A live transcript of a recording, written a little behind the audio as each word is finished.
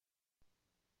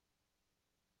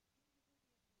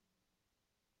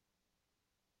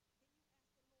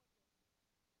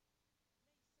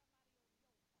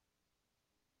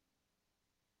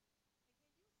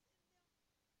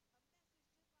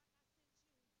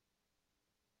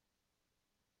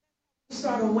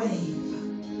start a wave.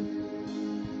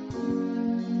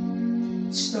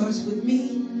 It starts with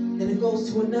me, then it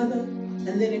goes to another,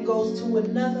 and then it goes to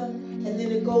another, and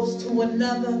then it goes to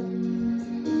another.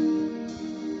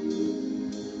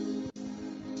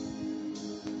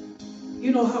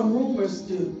 You know how rumors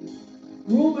do.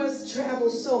 Rumors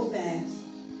travel so fast.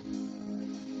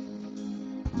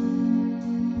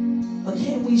 But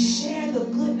can we share the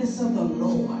goodness of the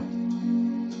Lord?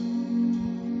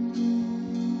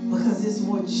 Because it's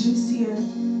more juicier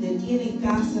than any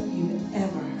gossip you've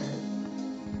ever heard.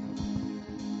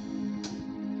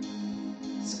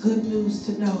 It's good news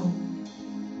to know,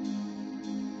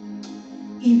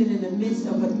 even in the midst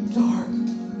of a dark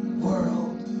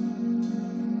world,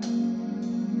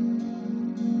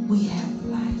 we have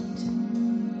light.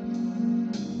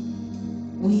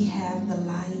 We have the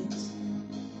light.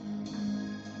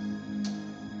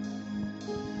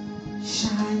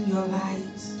 Shine your light.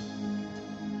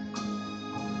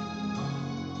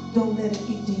 Don't let it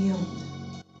be dimmed.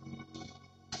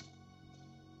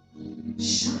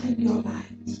 Shine your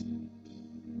light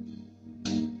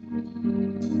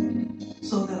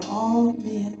so that all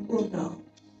men will know.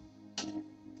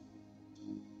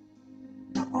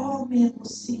 That all men will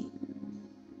see.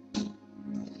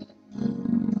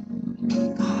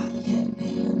 God yet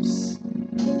lives.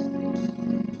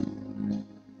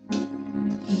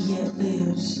 He yet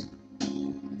lives.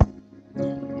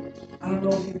 I don't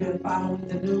know if you've been following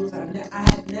the news. I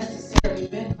haven't necessarily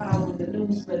been following the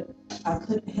news, but I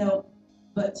couldn't help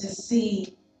but to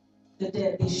see the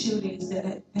deadly shootings that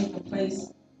had taken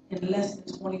place in less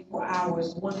than 24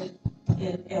 hours. One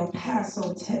in El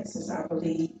Paso, Texas, I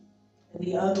believe, and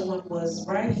the other one was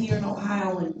right here in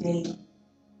Ohio in Dayton.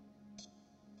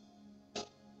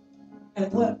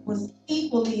 And what was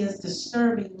equally as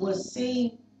disturbing was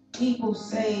seeing people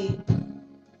say,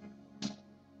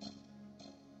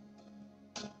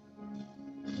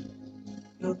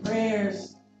 your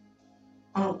prayers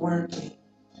aren't working.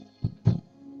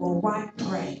 Well, why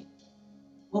pray?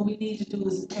 What we need to do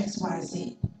is X, Y,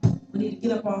 Z. We need to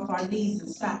get up off our knees and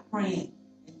stop praying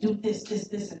and do this,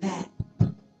 and that.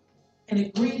 And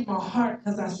it grieved my heart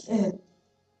because I said,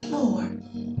 Lord,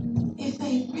 if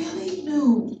they really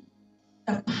knew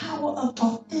the power of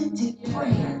authentic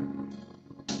prayer,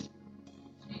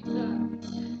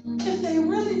 if they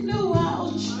really knew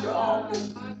how strong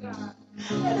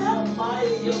and how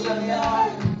mighty you really are,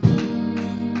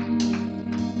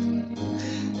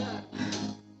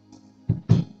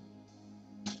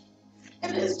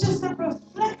 and it's just a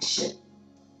reflection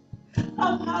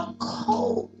of how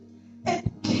cold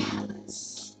and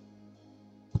callous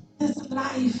this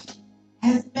life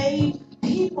has made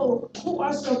people who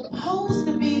are supposed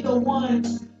to be the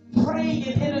ones praying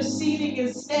and interceding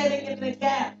and standing in the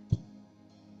gap.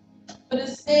 But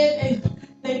instead,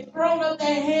 they've thrown up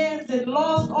their hands and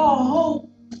lost all hope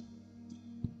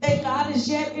that God is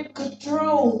yet in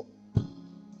control.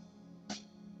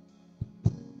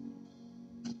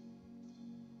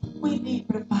 We need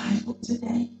revival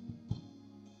today.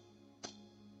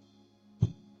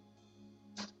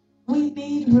 We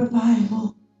need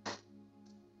revival.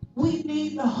 We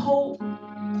need the hope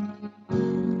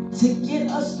to get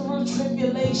us through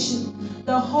tribulation,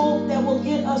 the hope that will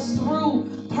get us through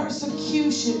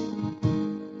persecution,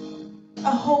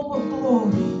 a hope of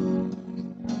glory.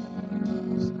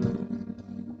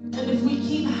 And if we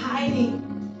keep hiding,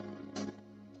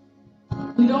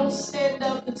 we don't stand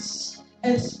up and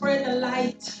spread the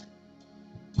light,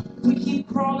 we keep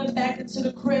crawling back into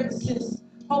the crevices,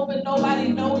 hoping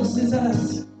nobody notices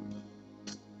us,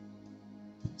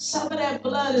 some of that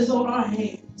blood is on our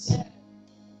hands.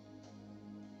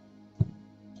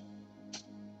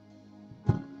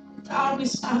 It's our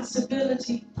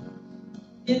responsibility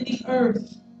in the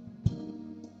earth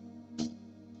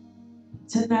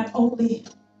to not only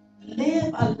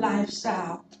live a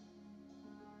lifestyle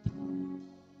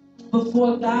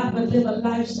before God, but live a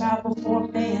lifestyle before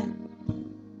man.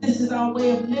 This is our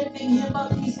way of lifting him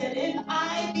up. He said, if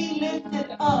I be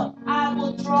lifted up, I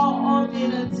will draw all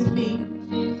men unto me.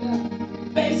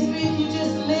 Basically, if you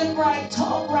just live right,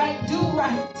 talk right, do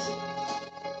right,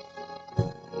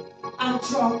 I'll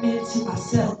draw men to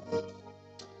myself.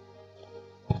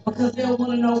 Because they'll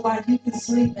want to know why you can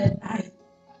sleep at night.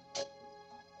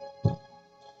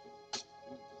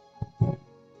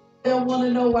 They'll want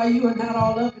to know why you are not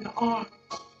all up in arms.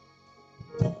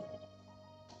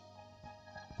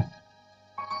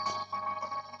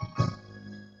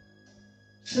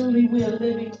 Truly, we are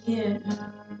living in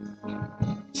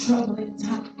troubling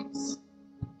times.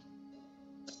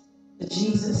 But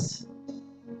Jesus,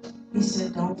 he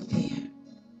said, don't fear,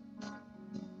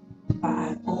 for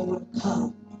I've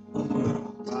overcome the the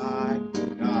world. My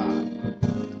God.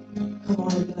 Come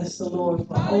on and bless the Lord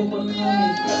for overcoming.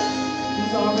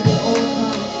 He's already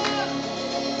overcome.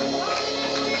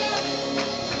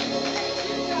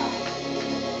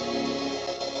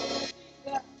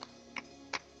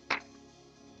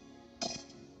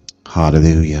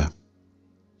 Hallelujah.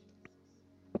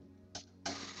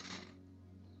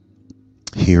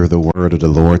 Hear the word of the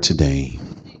Lord today.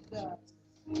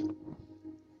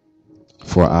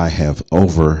 For I have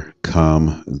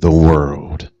overcome the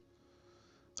world.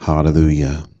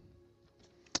 Hallelujah.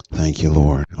 Thank you,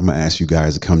 Lord. I'm going to ask you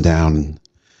guys to come down and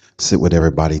sit with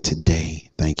everybody today.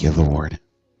 Thank you, Lord.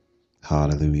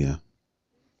 Hallelujah.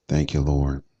 Thank you,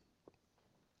 Lord.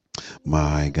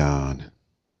 My God.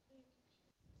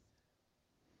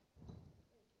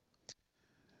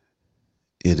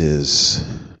 It is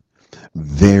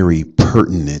very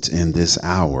pertinent in this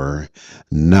hour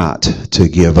not to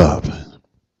give up.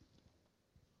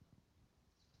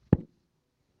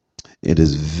 It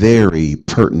is very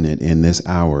pertinent in this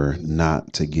hour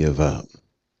not to give up.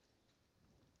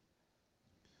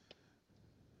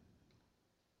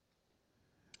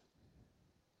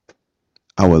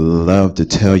 I would love to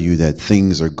tell you that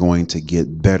things are going to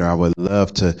get better. I would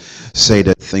love to say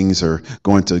that things are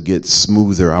going to get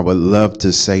smoother. I would love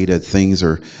to say that things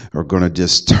are going to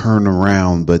just turn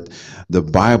around. But the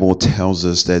Bible tells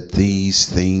us that these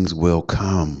things will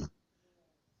come.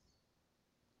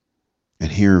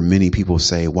 And here many people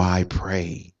say, why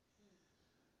pray?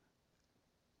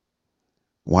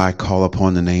 Why call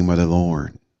upon the name of the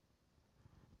Lord?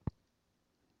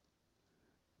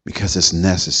 Because it's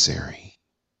necessary.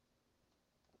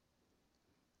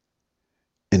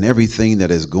 And everything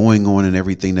that is going on and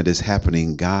everything that is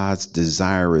happening, God's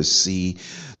desire is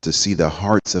to see the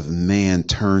hearts of man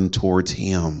turn towards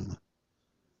him.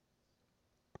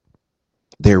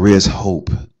 There is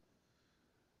hope.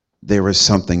 There is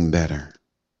something better.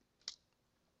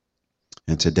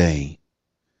 And today,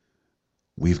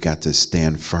 we've got to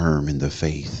stand firm in the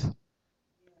faith.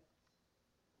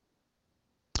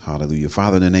 Hallelujah.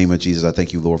 Father, in the name of Jesus, I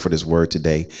thank you, Lord, for this word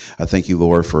today. I thank you,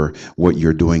 Lord, for what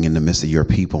you're doing in the midst of your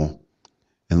people.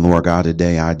 And Lord God,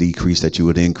 today I decrease that you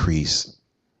would increase.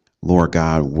 Lord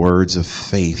God, words of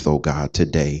faith, oh God,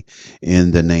 today, in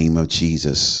the name of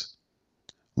Jesus.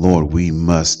 Lord, we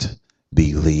must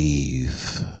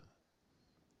believe.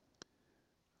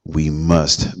 We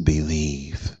must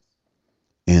believe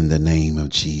in the name of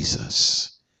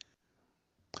Jesus.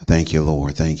 Thank you,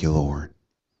 Lord. Thank you, Lord.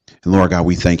 And Lord God,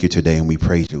 we thank you today and we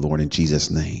praise you, Lord, in Jesus'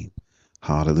 name.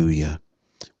 Hallelujah.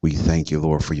 We thank you,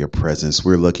 Lord, for your presence.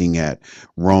 We're looking at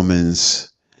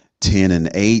Romans 10 and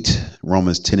 8.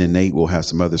 Romans 10 and 8. We'll have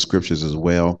some other scriptures as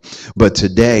well. But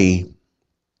today,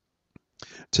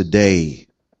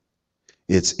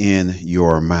 it's in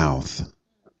your mouth.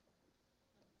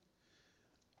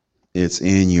 It's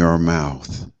in your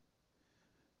mouth.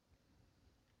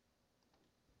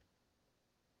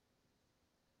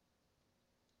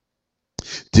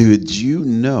 Did you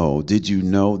know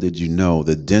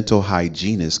the dental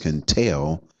hygienist can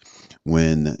tell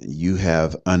when you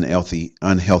have unhealthy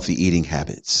eating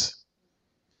habits?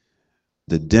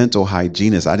 The dental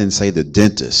hygienist, I didn't say the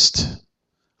dentist.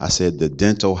 I said the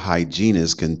dental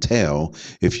hygienist can tell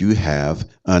if you have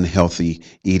unhealthy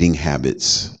eating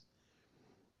habits.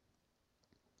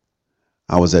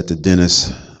 I was at the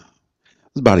dentist, it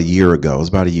was about a year ago,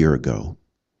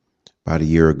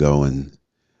 and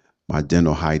my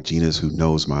dental hygienist, who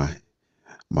knows my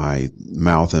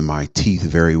mouth and my teeth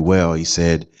very well, he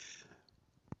said,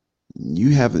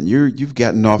 you've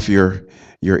gotten off your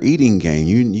eating game.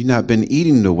 You've not been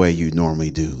eating the way you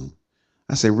normally do.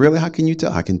 I said, really? How can you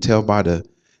tell? I can tell by the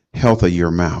health of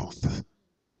your mouth.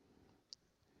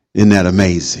 Isn't that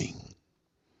amazing?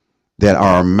 That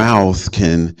our mouth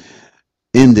can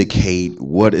indicate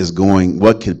what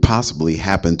could possibly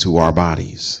happen to our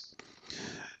bodies.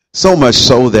 So much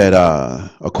so that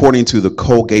according to the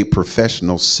Colgate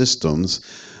Professional Systems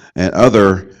and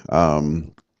other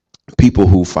people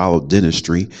who follow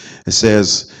dentistry, it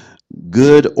says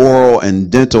good oral and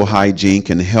dental hygiene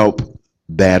can help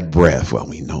bad breath. Well,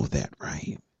 we know that,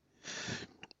 right?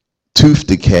 Tooth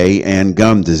decay and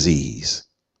gum disease,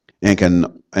 and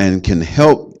can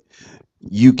help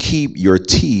you keep your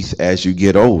teeth as you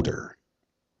get older.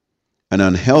 An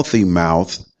unhealthy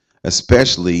mouth,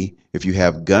 especially if you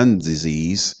have gum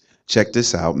disease, check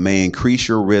this out, may increase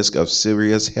your risk of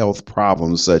serious health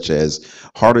problems such as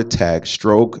heart attack,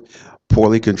 stroke,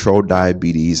 poorly controlled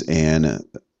diabetes, and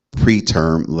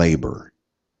preterm labor.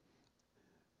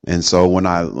 And so when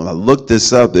I looked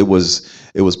this up, it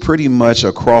was pretty much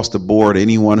across the board.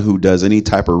 Anyone who does any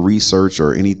type of research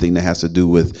or anything that has to do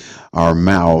with our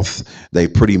mouth, they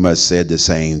pretty much said the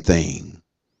same thing.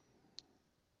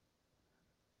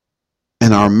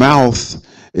 And our mouth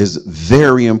is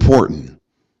very important.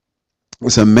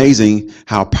 It's amazing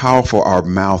how powerful our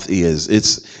mouth is.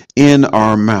 It's in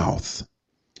our mouth.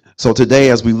 So today,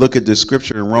 as we look at the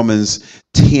scripture in Romans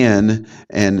 10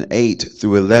 and 8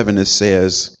 through 11, it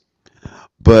says,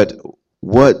 but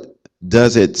what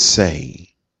does it say?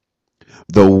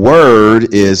 The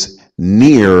word is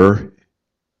near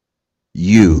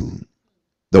you.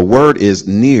 The word is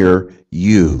near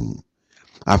you.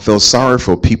 I feel sorry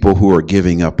for people who are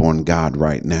giving up on God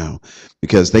right now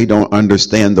because they don't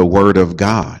understand the word of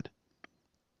God.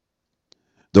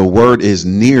 The word is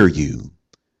near you.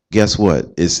 Guess what?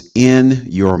 It's in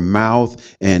your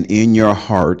mouth and in your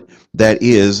heart. That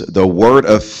is the word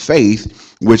of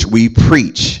faith which we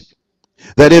preach.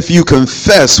 That if you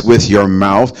confess with your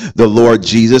mouth the Lord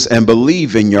Jesus and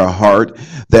believe in your heart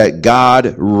that God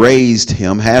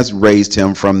has raised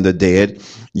him from the dead,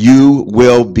 you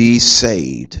will be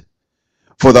saved.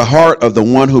 For the heart of the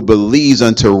one who believes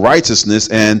unto righteousness,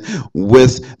 and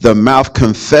with the mouth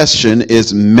confession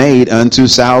is made unto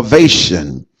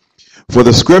salvation. For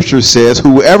the scripture says,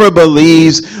 whoever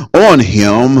believes on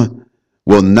him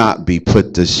will not be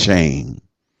put to shame.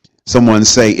 Someone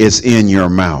say, it's in your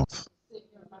mouth.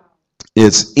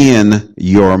 It's in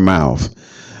your mouth.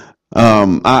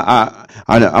 I'm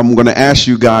going to ask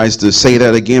you guys to say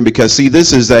that again, because see,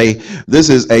 this is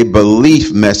a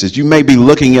belief message. You may be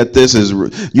looking at this as,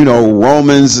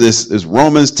 Romans is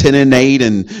Romans 10 and 8,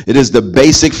 and it is the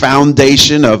basic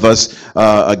foundation of us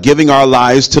giving our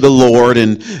lives to the Lord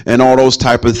and all those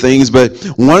type of things. But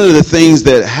one of the things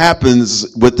that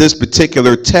happens with this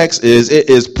particular text is it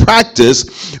is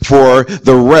practice for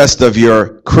the rest of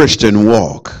your Christian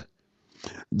walk.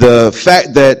 The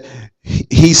fact that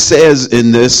he says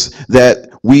in this that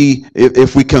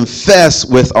if we confess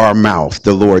with our mouth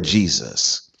the Lord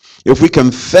Jesus, if we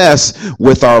confess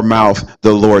with our mouth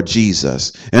the Lord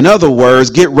Jesus, in other words,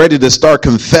 get ready to start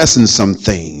confessing some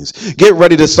things, get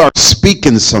ready to start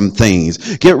speaking some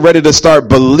things, get ready to start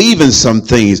believing some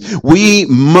things. We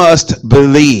must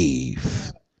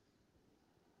believe.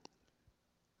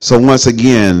 So once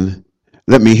again,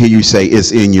 let me hear you say,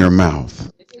 it's in your mouth.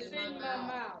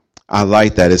 I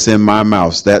like that. It's in my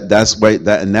mouth.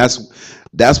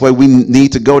 That's where we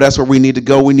need to go. That's where we need to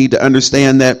go. We need to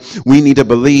understand that we need to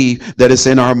believe that it's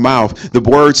in our mouth. The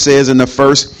word says in the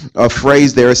first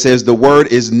phrase there, it says the word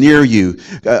is near you.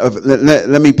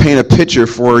 Let me paint a picture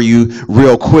for you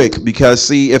real quick, because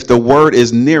see, if the word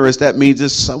is near us, that means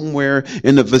it's somewhere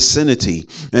in the vicinity.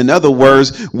 In other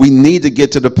words, we need to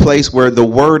get to the place where the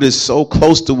word is so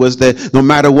close to us that no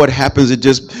matter what happens,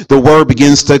 the word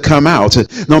begins to come out.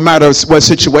 No matter what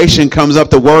situation comes up,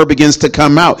 the word begins to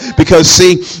come out. Because see,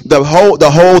 the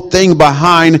whole thing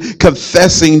behind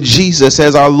confessing Jesus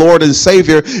as our Lord and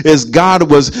Savior is God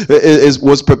was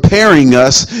preparing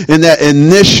us in that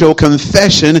initial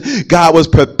confession. God was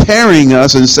preparing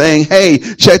us and saying, hey,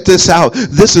 check this out.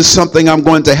 This is something I'm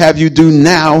going to have you do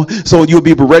now, so you'll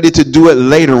be ready to do it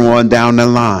later on down the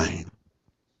line.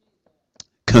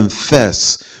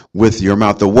 Confess with your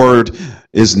mouth. The word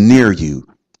is near you,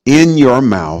 in your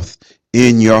mouth,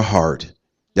 in your heart.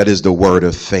 That is the word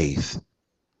of faith.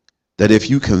 That if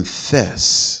you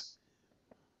confess.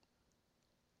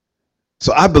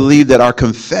 So I believe that our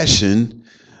confession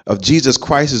of Jesus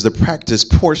Christ is the practice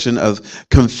portion of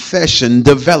confession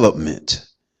development.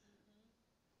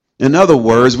 In other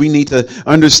words, we need to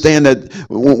understand that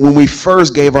when we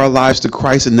first gave our lives to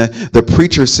Christ, and the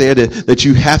preacher said that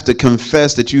you have to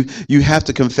confess that you have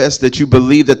to confess that you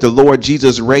believe that the Lord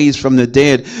Jesus raised from the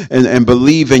dead, and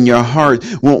believe in your heart.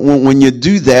 When you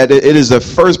do that, it is the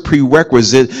first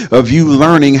prerequisite of you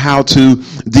learning how to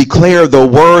declare the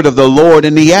word of the Lord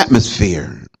in the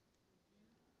atmosphere.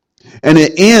 And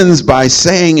it ends by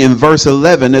saying in verse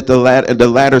 11 that the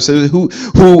latter says,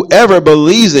 whoever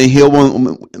believes in him,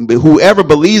 whoever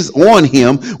believes on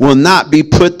him will not be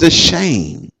put to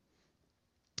shame.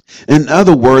 In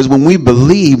other words, when we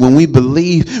believe, we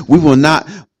will not,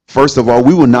 first of all,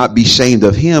 we will not be shamed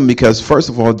of him, because first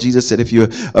of all, Jesus said, if you're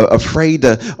afraid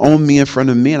to own me in front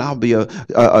of men, I'll be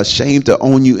ashamed to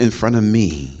own you in front of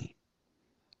me.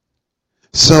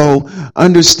 So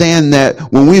understand that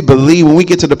when we believe, when we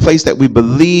get to the place that we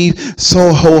believe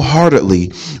so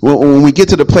wholeheartedly, when we get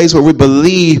to the place where we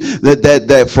believe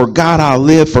that for God I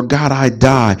live, for God I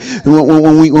die.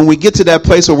 When we get to that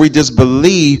place where we just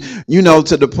believe,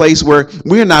 to the place where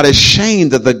we're not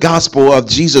ashamed of the gospel of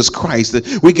Jesus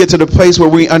Christ. We get to the place where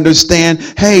we understand,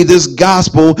 hey, this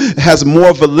gospel has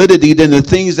more validity than the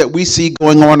things that we see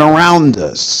going on around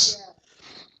us.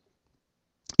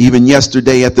 Even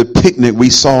yesterday at the picnic, we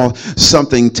saw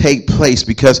something take place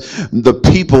because the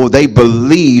people, they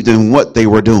believed in what they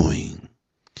were doing.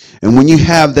 And when you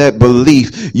have that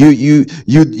belief,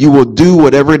 you will do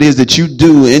whatever it is that you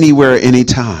do anywhere,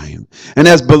 anytime. And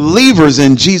as believers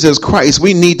in Jesus Christ,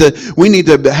 we need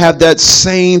to have that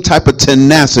same type of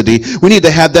tenacity. We need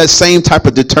to have that same type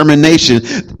of determination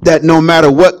that no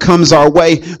matter what comes our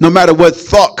way, no matter what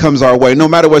thought comes our way, no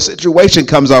matter what situation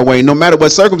comes our way, no matter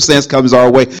what circumstance comes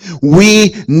our way,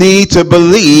 we need to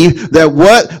believe that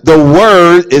what the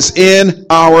word is in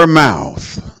our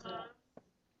mouth.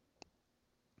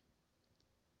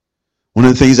 One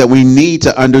of the things that we need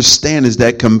to understand is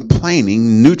that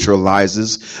complaining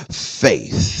neutralizes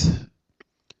faith.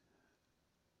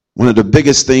 One of the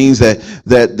biggest things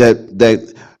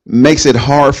that makes it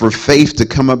hard for faith to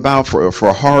come about,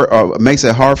 makes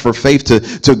it hard for faith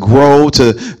to grow,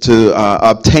 to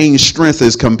obtain strength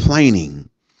is complaining.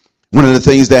 One of the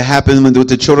things that happened with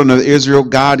the children of Israel,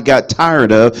 God got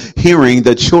tired of hearing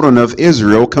the children of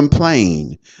Israel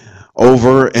complain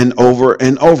over and over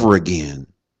and over again.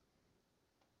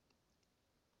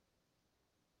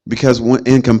 Because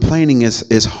in complaining,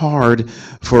 it's hard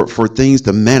for things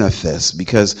to manifest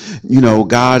because,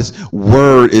 God's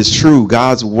word is true.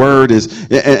 God's word is.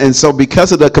 And so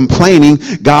because of the complaining,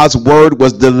 God's word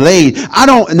was delayed. I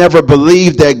don't never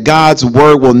believe that God's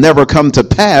word will never come to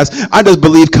pass. I just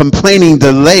believe complaining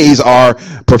delays are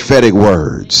prophetic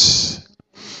words.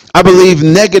 I believe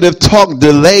negative talk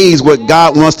delays what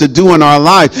God wants to do in our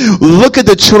life. Look at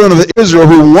the children of Israel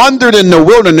who wandered in the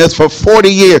wilderness for 40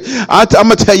 years. I'm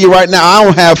going to tell you right now, I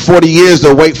don't have 40 years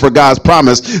to wait for God's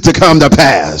promise to come to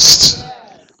pass.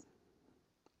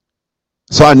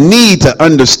 So I need to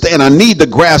understand, I need to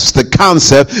grasp the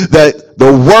concept that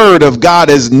the word of God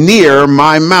is near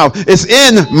my mouth. It's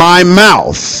in my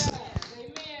mouth.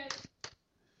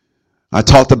 I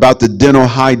talked about the dental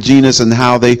hygienists and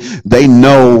how they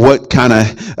know what kind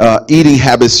of eating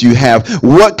habits you have.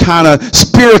 What kind of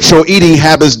spiritual eating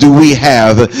habits do we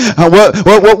have?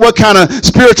 What kind of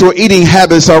spiritual eating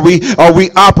habits are we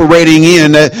operating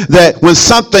in? That when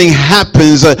something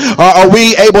happens, are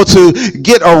we able to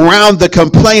get around the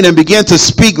complaint and begin to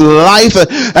speak life,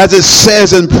 as it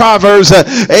says in Proverbs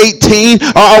 18?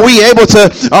 Are we able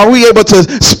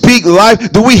to speak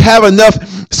life? Do we have enough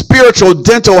spiritual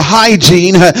dental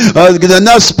hygiene,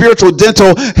 enough spiritual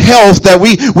dental health that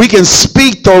we can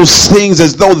speak those things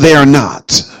as though they're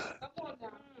not?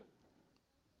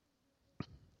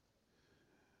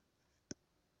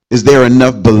 Is there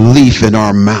enough belief in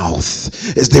our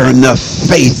mouth? Is there enough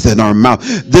faith in our mouth?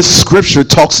 This scripture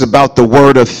talks about the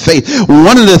word of faith.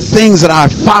 One of the things that I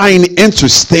find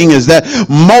interesting is that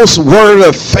most word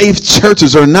of faith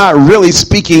churches are not really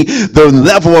speaking the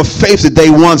level of faith that they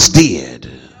once did.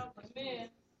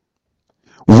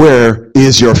 Where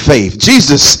is your faith?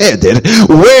 Jesus said it.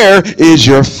 Where is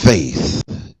your faith?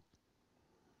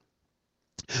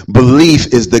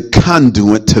 Belief is the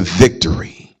conduit to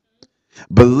victory.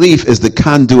 Belief is the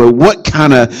conduit. What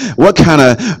kind of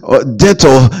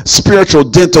spiritual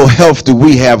dental health do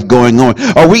we have going on?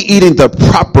 Are we eating the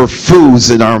proper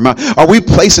foods in our mouth? Are we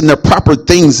placing the proper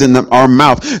things in our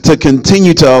mouth to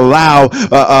continue to allow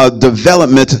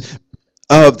development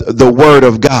of the word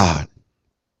of God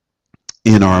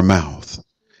in our mouth?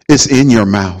 It's in your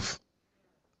mouth.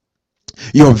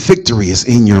 Your victory is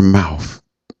in your mouth.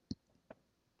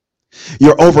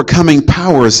 Your overcoming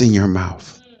power is in your mouth.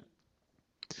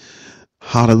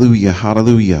 Hallelujah,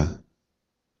 hallelujah.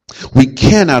 We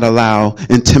cannot allow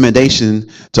intimidation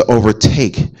to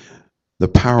overtake the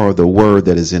power of the word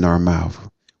that is in our mouth.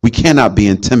 We cannot be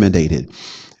intimidated.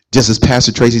 Just as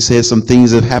Pastor Tracy said, some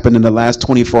things have happened in the last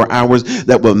 24 hours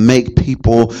that will make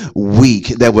people weak,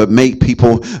 that would make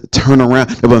people turn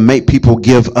around, that would make people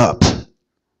give up.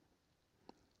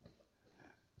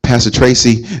 Pastor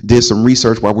Tracy did some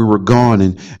research while we were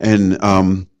gone,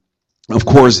 and of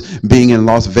course, being in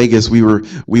Las Vegas, we were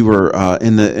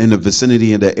in the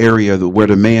vicinity of the area where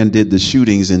the man did the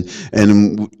shootings, and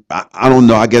I don't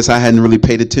know. I guess I hadn't really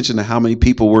paid attention to how many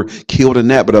people were killed in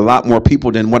that, but a lot more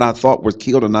people than what I thought were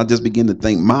killed, and I just began to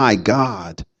think, my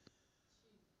God.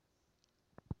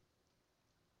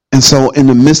 And so in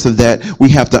the midst of that, we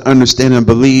have to understand and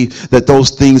believe that those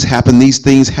things happen. These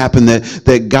things happen,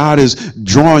 that God is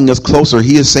drawing us closer.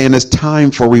 He is saying it's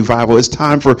time for revival. It's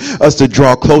time for us to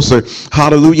draw closer.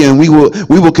 Hallelujah. And we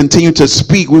will continue to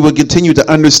speak. We will continue to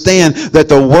understand that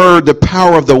the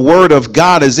power of the word of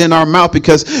God is in our mouth,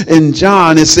 because in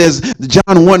John 1, it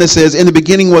says, in the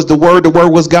beginning was the word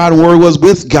was God, and the word was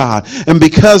with God. And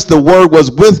because the word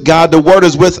was with God, the word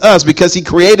is with us, because he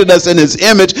created us in his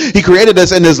image. He created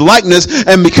us in his likeness,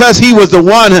 and because he was the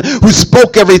one who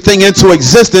spoke everything into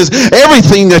existence,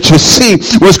 everything that you see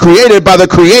was created by the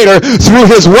Creator through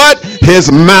his what?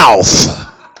 His mouth.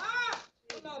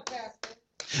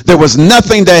 There was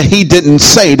nothing that he didn't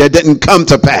say that didn't come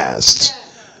to pass.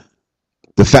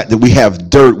 The fact that we have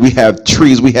dirt, we have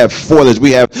trees, we have foliage,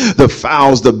 we have the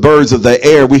fowls, the birds of the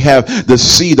air, we have the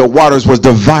sea, the waters was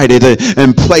divided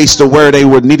and placed to where they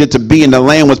were needed to be, and the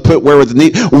land was put where it was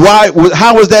needed. Why?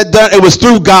 How was that done? It was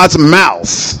through God's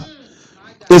mouth.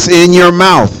 It's in your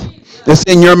mouth. It's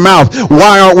in your mouth.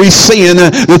 Why aren't we seeing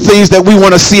the things that we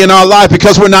want to see in our life?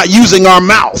 Because we're not using our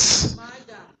mouth.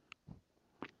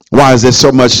 Why is there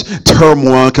so much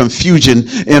turmoil and confusion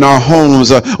in our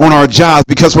homes, on our jobs?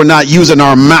 Because we're not using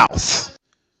our mouth.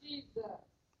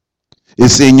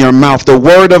 It's in your mouth. The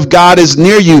word of God is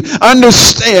near you.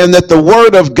 Understand that the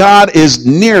word of God is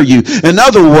near you. In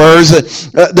other words,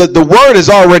 the word is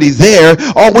already there.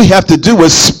 All we have to do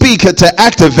is speak it to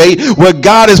activate what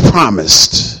God has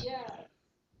promised.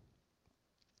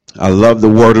 I love the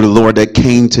word of the Lord that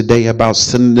came today about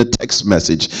sending a text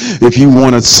message. If you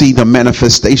want to see the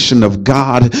manifestation of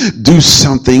God, do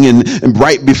something and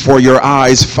right before your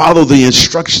eyes, follow the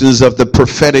instructions of the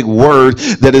prophetic word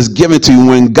that is given to you.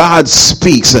 When God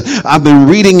speaks, I've been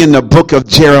reading in the book of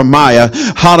Jeremiah,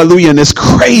 hallelujah, and it's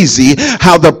crazy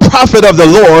how the prophet of the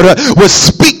Lord would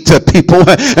speak to people,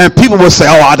 and people would say,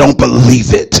 oh, I don't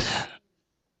believe it.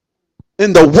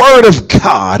 In the word of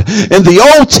God, in the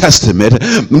Old Testament,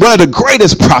 one of the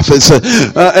greatest prophets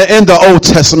in the Old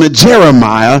Testament,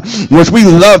 Jeremiah, which we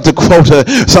love to quote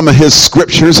some of his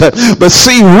scriptures, but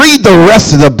see, read the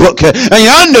rest of the book and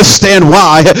you understand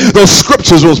why those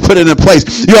scriptures was put into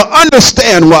place. You'll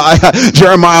understand why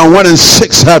Jeremiah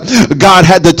 1:6, God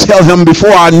had to tell him,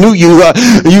 before I knew you,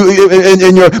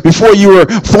 before you were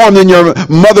formed in your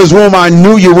mother's womb, I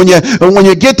knew you. When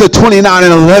you get to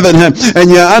 29:11 and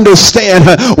you understand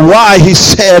why he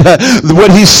said what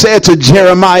he said to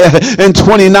Jeremiah in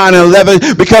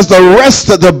 29:11, because the rest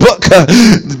of the book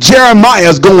Jeremiah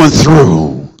is going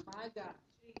through.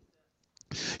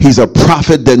 He's a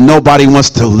prophet that nobody wants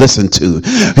to listen to.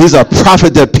 He's a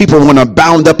prophet that people want to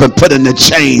bound up and put in the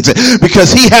chains,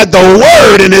 because he had the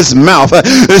word in his mouth.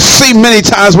 See, many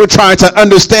times we're trying to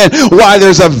understand why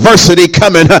there's adversity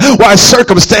coming, why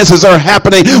circumstances are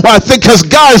happening. Why? Because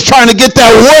God is trying to get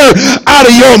that word out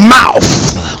of your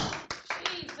mouth.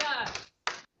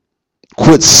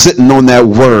 Quit sitting on that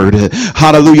word.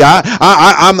 Hallelujah.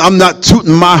 I'm not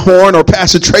tooting my horn or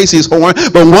Pastor Tracy's horn,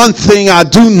 but one thing I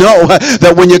do know,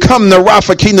 that when you come to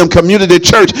Rapha Kingdom Community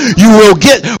Church, you will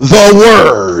get the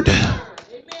word.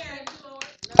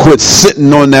 Quit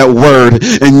sitting on that word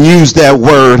and use that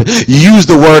word. Use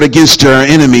the word against your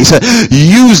enemies.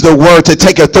 Use the word to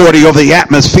take authority over the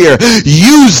atmosphere.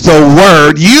 Use the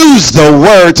word. Use the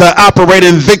word to operate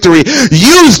in victory.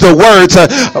 Use the word to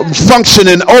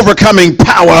function in overcoming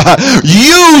power.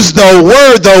 Use the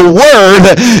word. The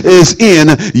word is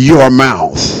in your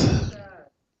mouth.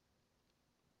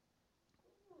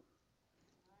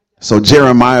 So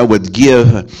Jeremiah would give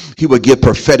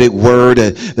prophetic word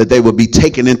that they would be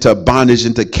taken into bondage,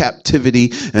 into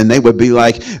captivity, and they would be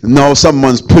like, no,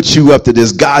 someone's put you up to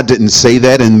this. God didn't say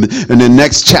that. And in the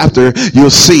next chapter, you'll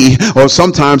see, or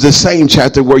sometimes the same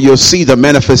chapter, where you'll see the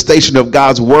manifestation of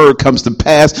God's word comes to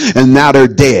pass, and now they're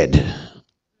dead.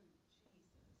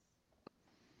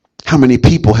 How many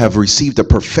people have received a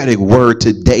prophetic word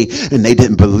today and they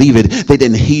didn't believe it? They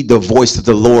didn't heed the voice of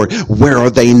the Lord. Where are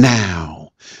they now?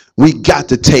 We got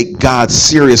to take God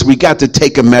serious. We got to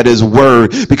take him at his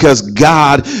word, because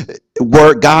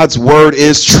God's word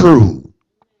is true.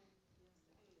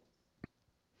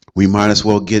 We might as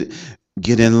well get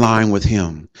in line with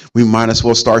him. We might as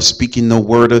well start speaking the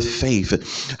word of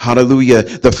faith. Hallelujah.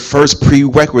 The first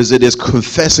prerequisite is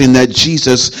confessing that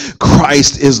Jesus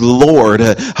Christ is Lord.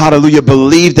 Hallelujah.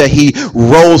 Believe that he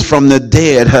rose from the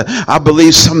dead. I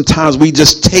believe sometimes we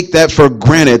just take that for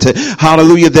granted.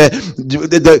 Hallelujah. That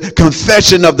the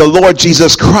confession of the Lord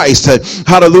Jesus Christ.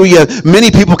 Hallelujah.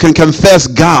 Many people can confess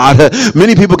God.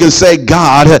 Many people can say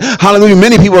God. Hallelujah.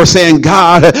 Many people are saying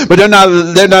God, but they're not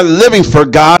living for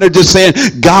God. They're just saying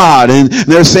saying God, and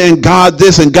they're saying God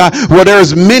this and God. Well,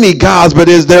 there's many gods, but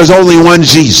there's only one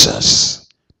Jesus.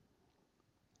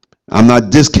 I'm not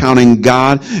discounting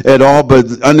God at all,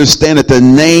 but understand that the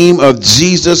name of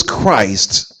Jesus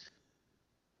Christ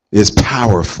is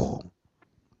powerful.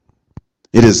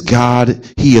 It is God.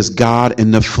 He is God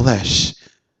in the flesh.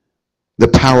 The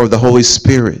power of the Holy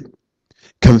Spirit.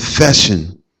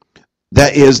 Confession.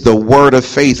 That is the word of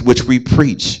faith which we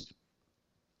preach.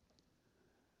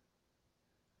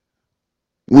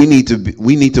 We need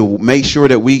to make sure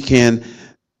that we can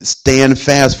stand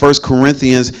fast. 1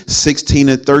 Corinthians 16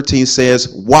 and 13 says,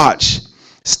 watch,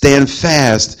 stand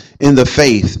fast in the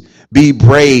faith, be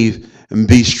brave and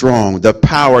be strong. The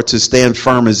power to stand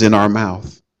firm is in our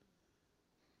mouth.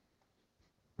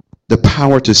 The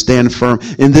power to stand firm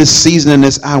in this season and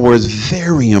this hour is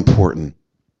very important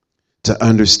to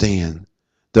understand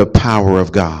the power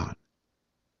of God.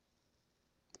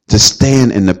 To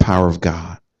stand in the power of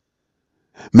God.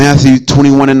 Matthew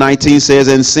 21 and 19 says,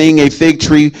 and seeing a fig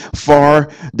tree far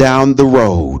down the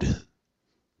road,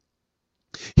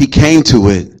 he came to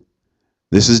it.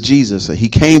 This is Jesus. He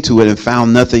came to it and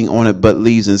found nothing on it but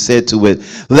leaves, and said to it,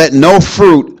 let no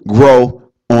fruit grow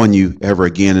on you ever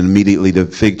again. And immediately the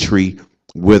fig tree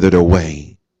withered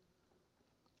away.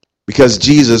 Because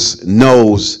Jesus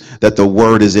knows that the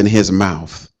word is in his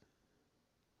mouth.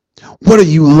 What are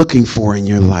you looking for in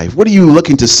your life? What are you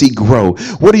looking to see grow?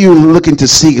 What are you looking to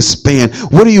see expand?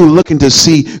 What are you looking to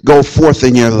see go forth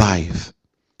in your life?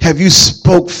 Have you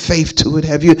spoke faith to it?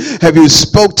 Have you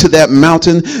spoke to that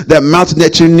mountain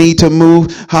that you need to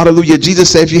move? Hallelujah.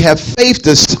 Jesus said, if you have faith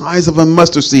the size of a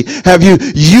mustard seed, have you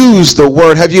used the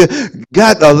word? Have you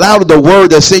allowed the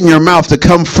word that's in your mouth to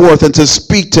come forth and to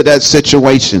speak to that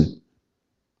situation?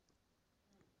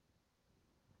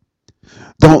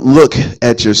 Don't look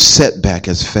at your setback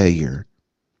as failure.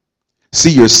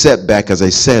 See your setback as a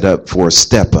setup for a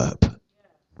step up.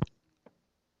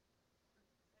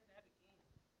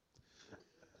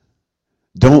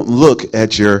 Don't look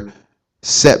at your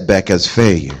setback as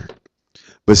failure,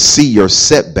 but see your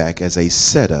setback as a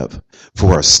setup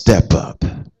for a step up.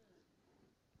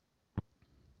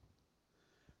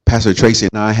 Pastor Tracy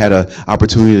and I had an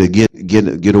opportunity to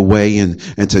get away and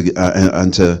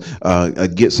to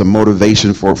get some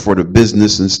motivation for the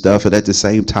business and stuff. And at the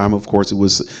same time, of course, it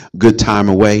was a good time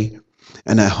away.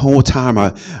 And that whole time,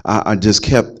 I just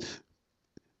kept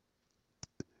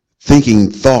thinking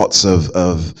thoughts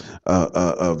of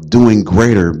doing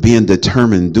greater, being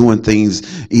determined, doing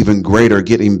things even greater,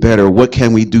 getting better. What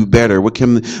can we do better? What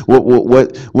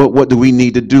do we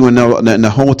need to do? And the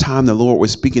whole time the Lord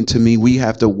was speaking to me, we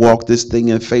have to walk this thing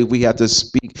in faith. We have to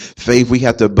speak faith. We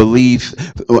have to believe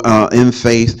in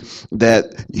faith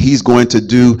that he's going to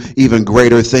do even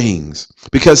greater things.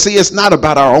 Because see, it's not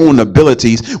about our own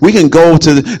abilities. We can go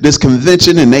to this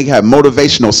convention and they have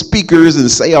motivational speakers and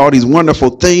say all these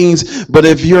wonderful things. But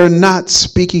if you're not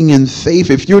speaking in faith,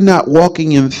 if you're not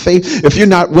walking in faith, if you're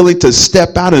not willing to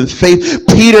step out in faith,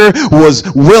 Peter was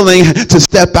willing to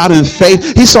step out in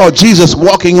faith. He saw Jesus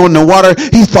walking on the water.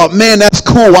 He thought, man, that's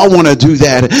cool. I want to do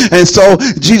that. And so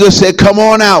Jesus said, come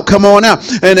on out, come on out.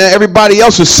 And everybody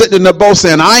else was sitting in the boat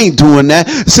saying, I ain't doing that.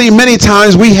 See, many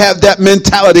times we have that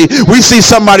mentality. We see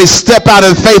somebody step out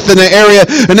in faith in the area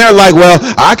and they're like, well,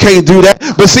 I can't do that.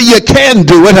 But see, you can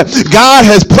do it. God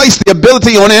has placed the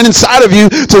ability on the inside of you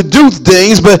to do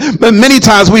things, but many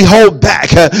times we hold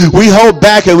back. We hold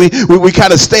back and we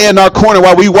kind of stay in our corner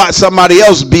while we watch somebody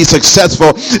else be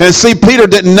successful. And see, Peter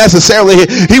didn't necessarily,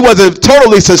 he wasn't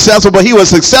totally successful, but he was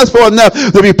successful enough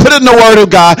to be put in the word of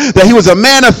God, that he was a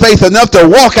man of faith enough to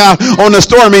walk out on the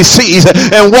stormy seas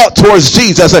and walk towards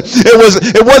Jesus.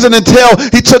 It wasn't until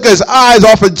he took his eyes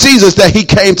off of Jesus that he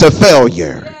came to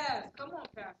failure.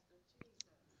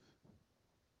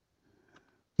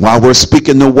 While we're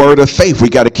speaking the word of faith, we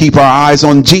got to keep our eyes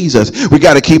on Jesus. We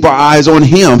got to keep our eyes on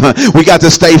him. We got to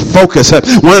stay focused.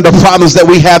 One of the problems that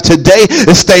we have today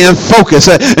is staying focused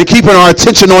and keeping our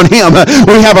attention on him.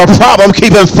 We have a problem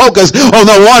keeping focused on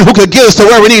the one who could get us to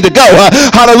where we need to go.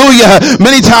 Hallelujah.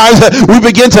 Many times we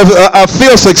begin to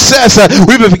feel success.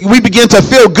 We begin to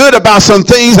feel good about some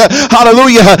things.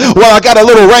 Hallelujah. Well, I got a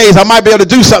little raise. I might be able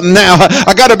to do something now.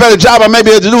 I got a better job. I may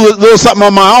be able to do a little something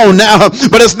on my own now.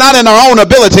 But it's not in our own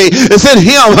ability. authority. It's in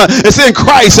him. It's in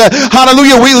Christ.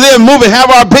 Hallelujah. We live, move, and have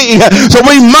our being. So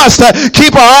we must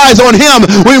keep our eyes on him.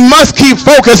 We must keep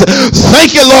focused.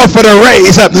 Thank you, Lord, for the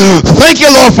raise. Thank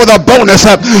you, Lord, for the bonus.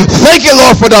 Thank you,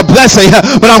 Lord, for the blessing.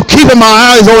 But I'm keeping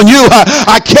my eyes on you.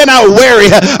 I cannot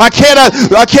worry. I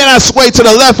cannot sway to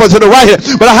the left or to the right.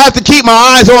 But I have to keep my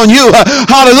eyes on you.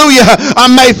 Hallelujah. I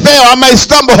may fail. I may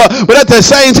stumble. But at the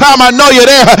same time, I know you're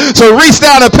there. So reach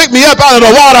down and pick me up out of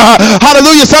the water.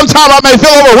 Hallelujah. Sometimes I may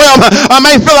feel overwhelmed. I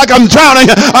may feel like I'm drowning.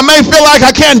 I may feel like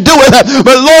I can't do it.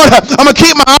 But Lord, I'm going to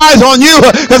keep my eyes on you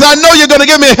because I know you're going to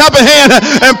give me a helping hand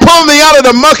and pull me out of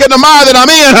the muck and the mire that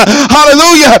I'm in.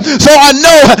 Hallelujah. So I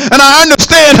know and I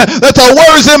understand that the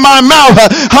words in my mouth,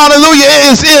 hallelujah,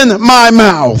 is in my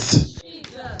mouth.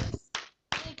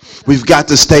 We've got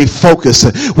to stay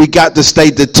focused. We got to stay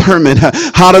determined.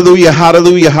 Hallelujah,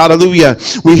 hallelujah, hallelujah.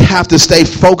 We have to stay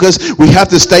focused. We have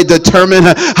to stay determined.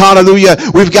 Hallelujah.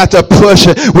 We've got to push.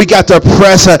 We got to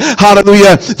press.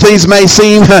 Hallelujah. Things may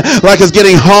seem like it's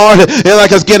getting hard and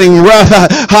like it's getting rough.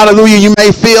 Hallelujah. You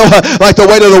may feel like the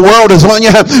weight of the world is on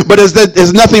you, but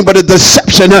it's nothing but a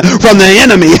deception from the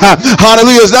enemy.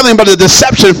 Hallelujah. It's nothing but a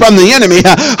deception from the enemy.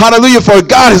 Hallelujah. For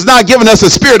God has not given us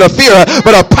a spirit of fear,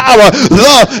 but a power,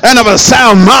 love, and of a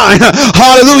sound mind.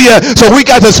 Hallelujah. So we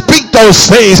got to speak those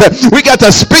things. We got to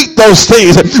speak those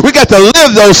things. We got to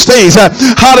live those things.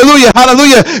 Hallelujah.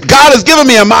 Hallelujah. God has given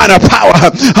me a mind of power.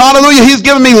 Hallelujah. He's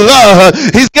given me love.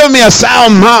 He's given me a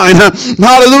sound mind.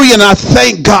 Hallelujah. And I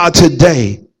thank God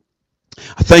today.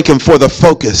 I thank him for the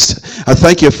focus. I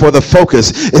thank you for the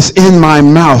focus. It's in my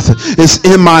mouth. It's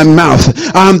in my mouth.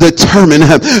 I'm determined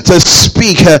to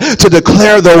speak, to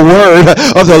declare the word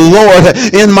of the Lord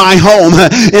in my home,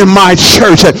 in my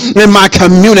church, in my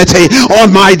community, on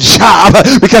my job,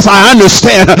 because I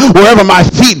understand wherever my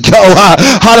feet go,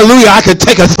 hallelujah, I can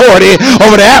take authority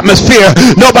over the atmosphere.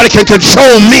 Nobody can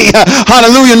control me.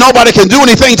 Hallelujah. Nobody can do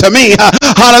anything to me.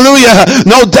 Hallelujah.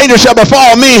 No danger shall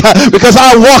befall me because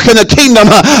I walk in the kingdom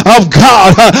of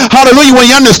God. Hallelujah. When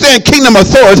you understand kingdom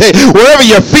authority, wherever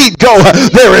your feet go,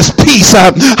 there is peace.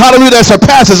 Hallelujah. That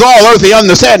surpasses all earthly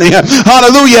understanding.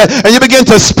 Hallelujah. And you begin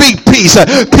to speak peace.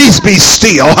 Peace be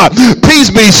still. Peace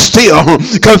be still.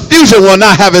 Confusion will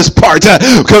not have its part.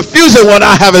 Confusion will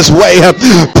not have its way.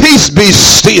 Peace be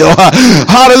still.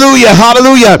 Hallelujah.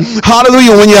 Hallelujah.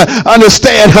 Hallelujah. When you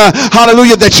understand,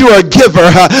 hallelujah, that you are a giver.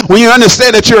 When you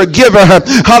understand that you're a giver,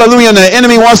 hallelujah, and the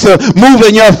enemy wants to move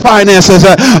in your finances,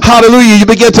 hallelujah, you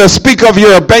begin to speak of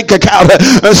your bank account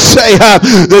and say,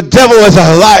 the devil is a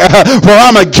liar, for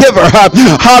I'm a giver.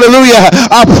 Hallelujah.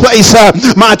 I place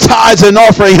my tithes and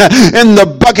offering in the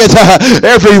bucket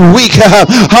every week.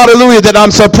 Hallelujah, that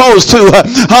I'm supposed to.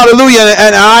 Hallelujah.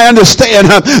 And I understand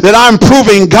that I'm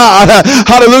proving God.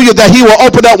 Hallelujah, that he will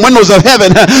open up windows of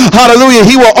heaven. Hallelujah.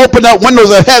 He will open up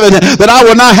windows of heaven that I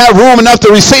will not have room enough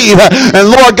to receive. And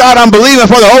Lord God, I'm believing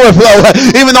for the overflow,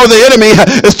 even though the enemy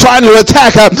is trying to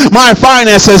attack my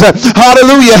finances.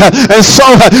 Hallelujah. And so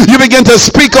you begin to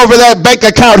speak over that bank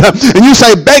account and you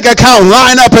say, bank account,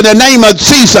 line up in the name of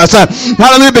Jesus.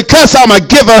 Hallelujah. Because I'm a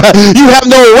giver, you have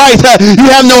no right, you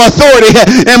have no authority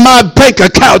in my bank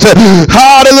account.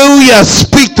 Hallelujah.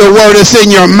 Speak the word that's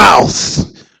in your mouth.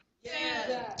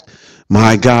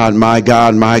 My God, my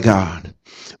God, my God.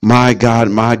 My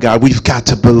God, my God, we've got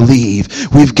to believe.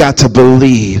 We've got to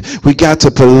believe. We got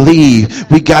to believe.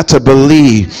 We got to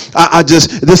believe.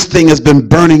 This thing has been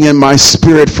burning in my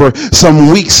spirit for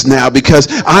some weeks now because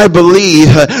I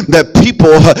believe that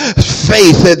people,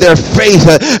 their faith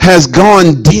has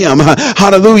gone dim.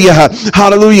 Hallelujah.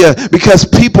 Hallelujah. Because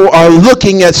people are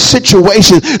looking at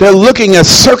situations. They're looking at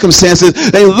circumstances.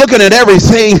 They're looking at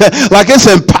everything like it's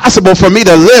impossible for me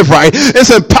to live right. It's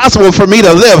impossible for me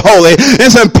to live holy.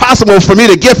 It's impossible for me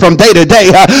to get from day to day.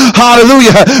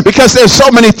 Hallelujah. Because there's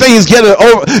so many things going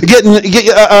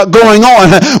on.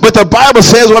 But the Bible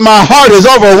says when my heart is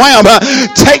overwhelmed,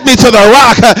 take me to the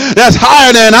rock that's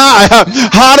higher than I.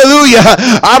 Hallelujah.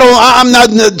 I'm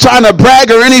not trying to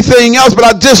brag or anything else, but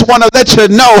I just want to let you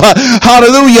know,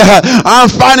 hallelujah, I'm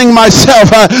finding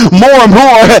myself more and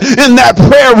more in that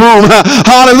prayer room.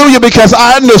 Hallelujah. Because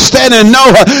I understand and know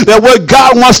that what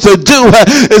God wants to do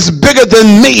is bigger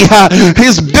than me.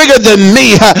 He's bigger than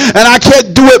me, and I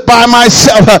can't do it by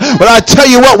myself. But I tell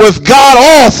you what, with God,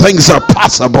 all things are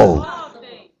possible.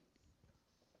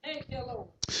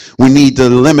 We need to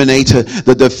eliminate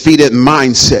the defeated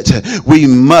mindset. We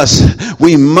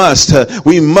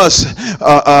must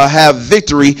have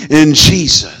victory in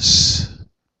Jesus.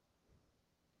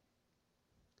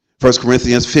 1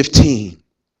 Corinthians 15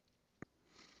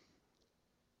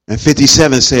 and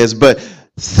 57 says, but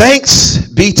Thanks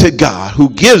be to God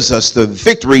who gives us the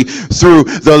victory through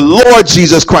the Lord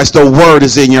Jesus Christ. The word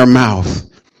is in your mouth.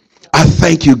 I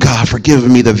thank you, God, for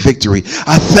giving me the victory.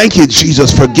 I thank you,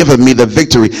 Jesus, for giving me the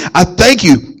victory. I thank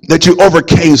you that you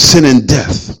overcame sin and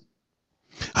death.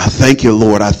 I thank you,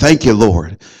 Lord. I thank you,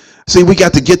 Lord. See, we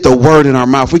got to get the word in our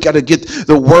mouth. We got to get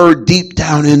the word deep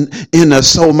down in us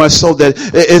so much so that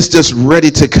it's just ready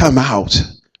to come out.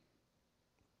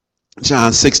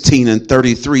 John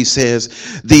 16:33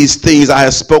 says, these things I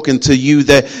have spoken to you,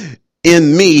 that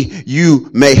in me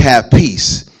you may have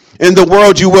peace. In the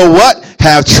world you will what?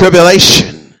 Have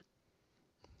tribulation.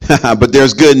 But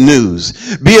there's good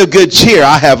news. Be of good cheer.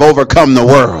 I have overcome the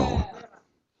world.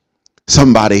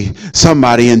 Somebody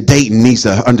in Dayton needs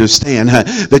to understand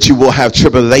that you will have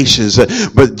tribulations,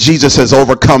 but Jesus has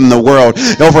overcome the world.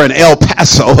 Over in El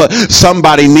Paso,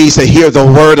 somebody needs to hear the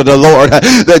word of the Lord,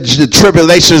 that the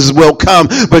tribulations will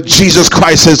come, but Jesus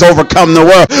Christ has overcome the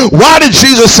world. Why did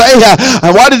Jesus say that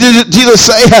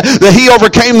he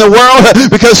overcame the world?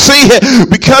 Because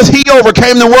he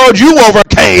overcame the world, you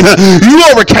overcame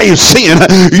sin,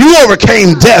 you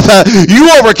overcame death,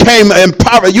 you overcame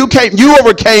poverty, you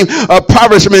overcame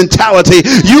impoverished mentality,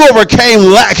 you overcame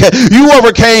lack, you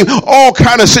overcame all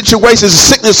kind of situations,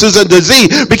 sicknesses and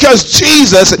disease, because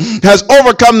Jesus has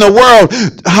overcome the world.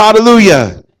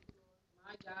 Hallelujah.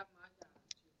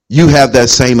 You have that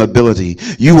same ability.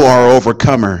 You are an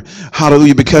overcomer.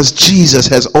 Hallelujah. Because Jesus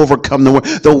has overcome the world.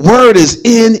 The word is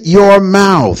in your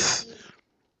mouth.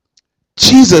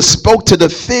 Jesus spoke to the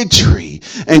fig tree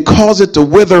and caused it to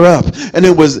wither up. And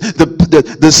it was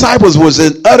the disciples was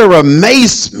in utter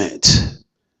amazement.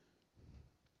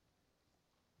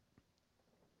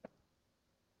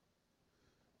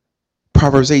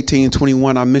 Proverbs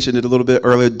 18:21, I mentioned it a little bit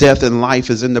earlier. Death and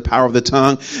life is in the power of the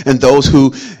tongue, and those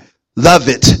who love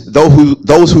it,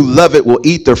 those who love it will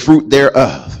eat the fruit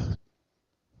thereof.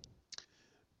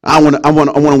 I want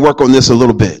to work on this a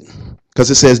little bit, because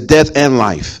it says death and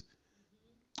life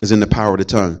is in the power of the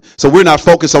tongue. So we're not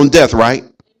focused on death, right?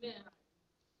 Amen.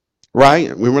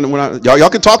 Right? We're not, y'all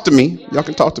can talk to me. Y'all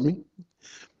can talk to me.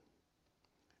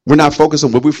 We're not focused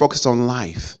on, but we're focused on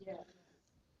life. Yeah.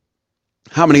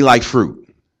 How many like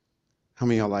fruit? How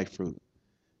many of y'all like fruit?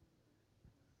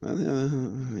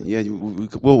 Yeah,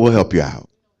 we'll help you out.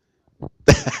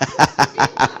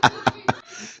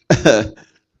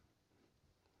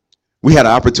 We had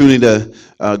an opportunity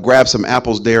to grab some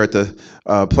apples there at the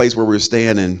place where we were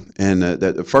staying, and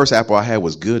the first apple I had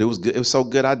was good. It was good. It was so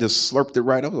good, I just slurped it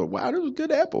right up. I was like, wow, this was a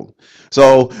good apple.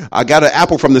 So I got an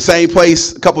apple from the same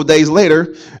place a couple of days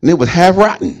later, and it was half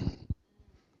rotten.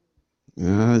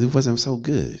 It wasn't so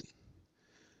good.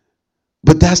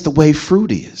 But that's the way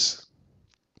fruit is.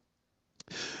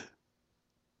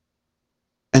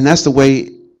 And that's the way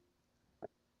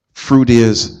fruit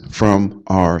is from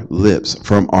our lips,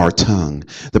 from our tongue.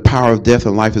 The power of death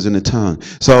and life is in the tongue.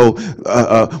 So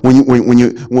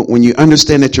when you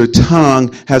understand that your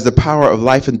tongue has the power of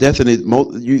life and death, and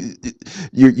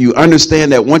you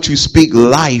understand that once you speak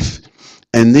life,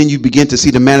 and then you begin to see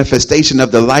the manifestation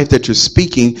of the life that you're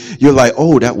speaking, you're like,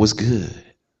 oh, that was good.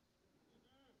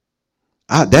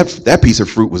 That piece of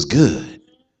fruit was good.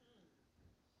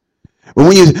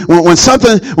 When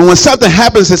something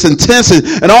happens that's intense,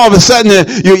 and all of a sudden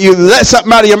you let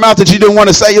something out of your mouth that you didn't want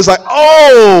to say, it's like,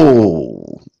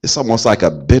 oh, it's almost like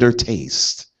a bitter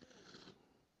taste.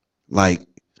 Like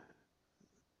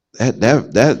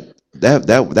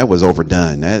that was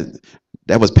overdone.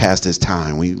 That was past its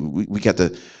time. We got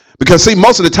to. Because see,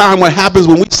 most of the time what happens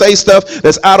when we say stuff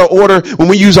that's out of order, when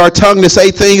we use our tongue to say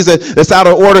things that's out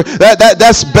of order,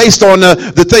 that's based on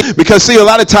the thing. Because see, a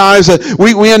lot of times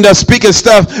we end up speaking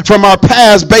stuff from our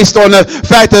past based on the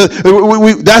fact that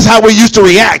that's how we used to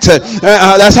react.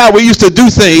 That's how we used to do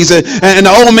things. And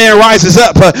the old man rises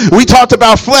up. We talked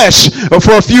about flesh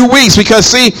for a few weeks, because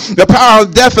see, the power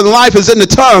of death and life is in the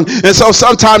tongue. And so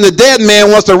sometimes the dead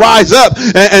man wants to rise up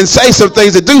and say some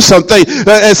things, to do something.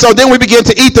 And so then we begin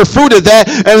to eat the fruit of that,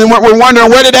 and we're wondering,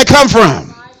 where did that come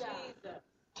from?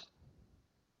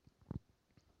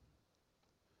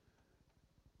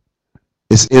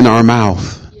 It's in our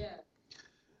mouth.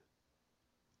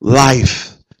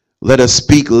 Life. Let us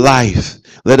speak life.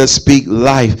 Let us speak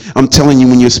life. I'm telling you,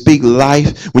 when you speak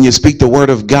life, when you speak the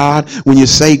word of God, when you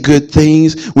say good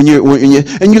things, when you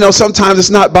and you know, sometimes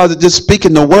it's not about just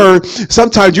speaking the word.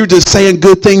 Sometimes you're just saying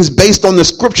good things based on the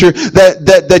scripture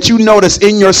that you notice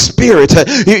in your spirit.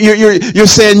 You're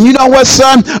saying, you know what,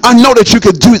 son? I know that you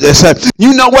could do this.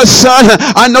 You know what, son?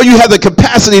 I know you have the capacity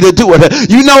capacity to do it.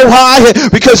 You know why?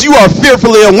 Because you are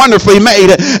fearfully and wonderfully made.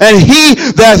 And he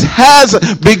that has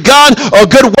begun a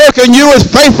good work in you is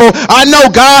faithful. I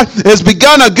know God has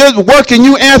begun a good work in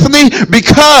you, Anthony,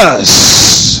 because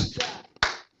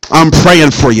I'm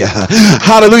praying for you.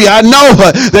 Hallelujah. I know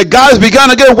that God has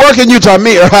begun a good work in you,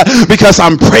 Tamir, because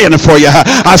I'm praying for you.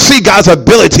 I see God's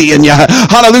ability in you.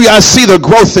 Hallelujah. I see the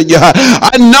growth in you.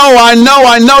 I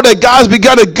know that God's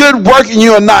begun a good work in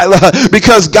you, Anila,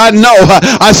 because God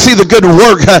I see the good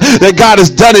work that God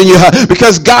has done in you,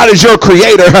 because God is your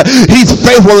creator. He's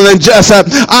faithful and just.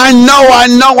 I know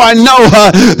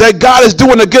that God is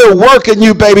doing a good work in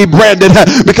you, baby Brandon,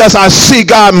 because I see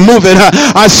God moving.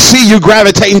 I see you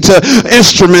gravitating to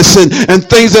instruments and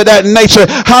things of that nature.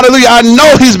 Hallelujah. I know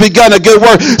he's begun a good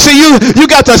work. See, you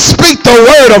got to speak the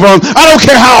word of them. I don't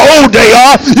care how old they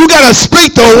are. You got to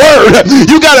speak the word.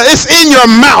 It's in your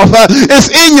mouth.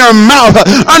 It's in your mouth.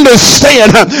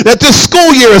 Understand that this school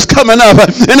year is coming up,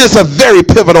 and it's a very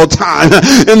pivotal time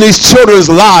in these children's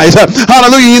lives.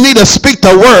 Hallelujah. You need to speak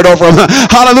the word over them.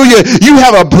 Hallelujah. You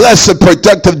have a blessed,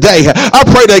 productive day. I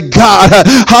pray that God,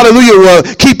 hallelujah, will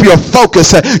keep your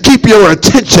focus, keep your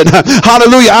attention.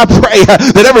 Hallelujah. I pray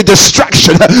that every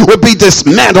distraction will be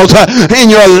dismantled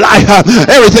in your life,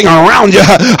 everything around you.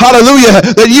 Hallelujah.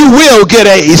 That you will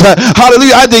get A's.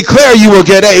 Hallelujah. I declare you will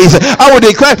get A's. I will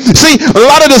declare. See, a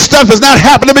lot of this stuff is not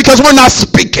happening because we're not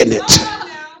speaking it.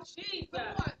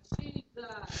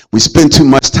 We spend too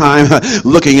much time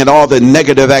looking at all the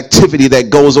negative activity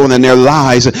that goes on in their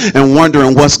lives and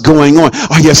wondering what's going on.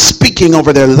 Are you speaking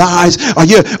over their lives? Are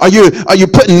you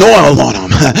putting oil on them?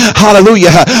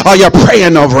 Hallelujah. Are you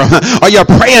praying over them? Are you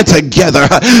praying together?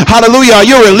 Hallelujah. Are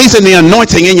you releasing the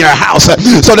anointing in your house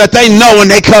so that they know when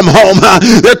they come home,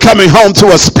 they're coming home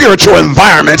to a spiritual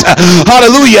environment?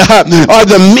 Hallelujah. Are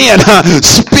the men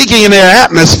speaking in their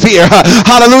atmosphere?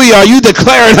 Hallelujah. Are you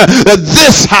declaring that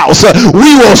this house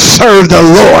we will serve the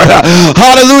Lord?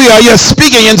 Hallelujah. Are you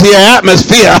speaking into your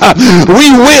atmosphere?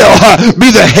 We will be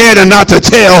the head and not the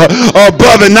tail,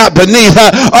 above and not beneath.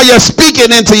 Are you speaking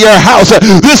into your house?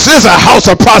 This is a house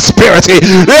of prosperity.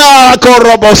 In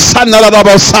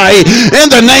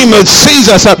the name of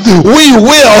Jesus, we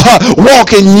will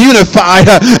walk in unified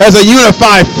as a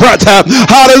unified front.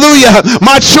 Hallelujah.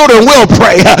 My children will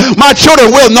pray. My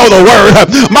children will know the word.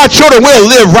 My children will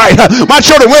live right. My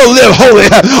children will live holy.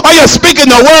 Are you speaking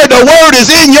the word? The word is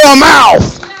in your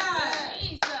mouth.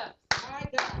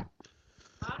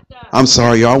 I'm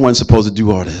sorry, y'all. I wasn't supposed to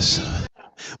do all this.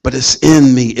 But it's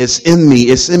in me. It's in me.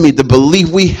 It's in me. The belief.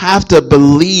 We have to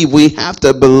believe. We have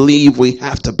to believe. We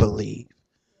have to believe.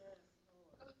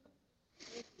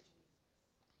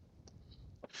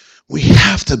 We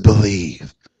have to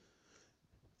believe.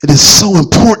 It is so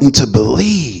important to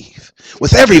believe.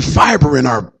 With every fiber in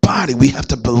our body, we have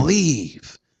to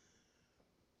believe.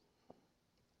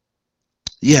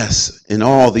 Yes, in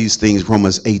all these things,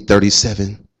 Romans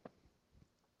 8:37.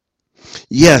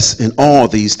 Yes, in all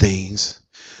these things.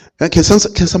 Can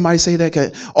somebody say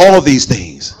that? All these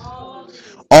things.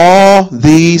 All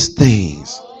these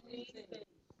things.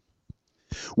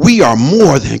 We are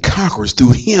more than conquerors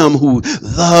through him who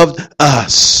loved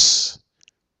us.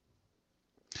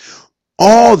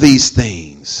 All these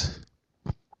things.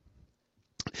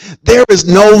 There is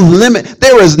no limit.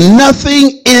 There is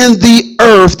nothing in the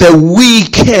earth that we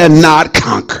cannot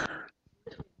conquer.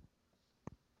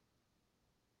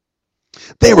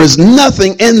 There is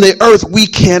nothing in the earth we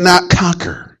cannot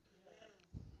conquer.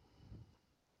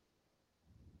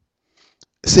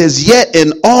 It says, yet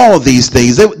in all these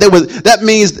things, that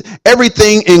means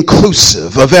everything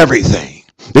inclusive of everything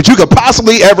that you could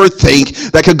possibly ever think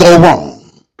that could go wrong.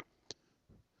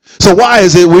 So why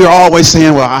is it we're always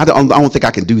saying, well, I don't think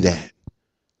I can do that?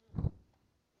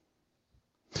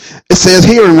 It says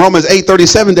here in Romans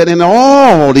 8:37 that in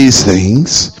all these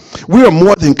things, we are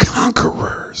more than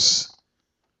conquerors.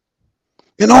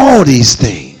 In all these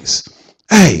things.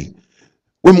 Hey,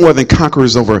 we're more than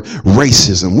conquerors over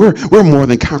racism. We're more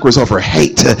than conquerors over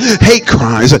hate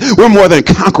crimes. We're more than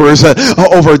conquerors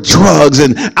over drugs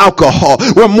and alcohol.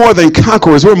 We're more than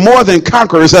conquerors. We're more than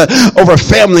conquerors over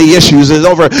family issues and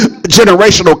over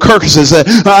generational curses.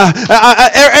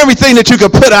 Everything that you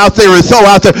could put out there and throw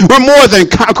out there. We're more than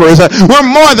conquerors. We're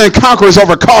more than conquerors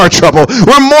over car trouble.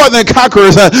 We're more than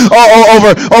conquerors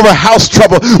over house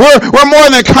trouble. We're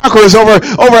more than conquerors over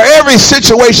every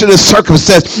situation and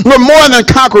circumstance. We're more than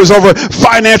conquerors over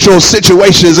financial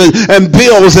situations and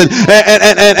bills and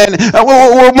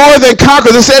we're more than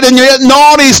conquerors. It said in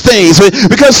all these things,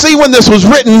 because see, when this was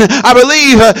written, I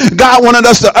believe God wanted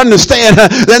us to understand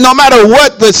that no matter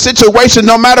what the situation situation,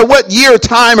 no matter what year,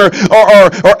 time, or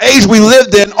age we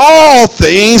lived in, all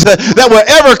things that will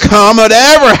ever come or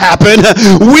ever happen,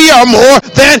 we are more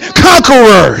than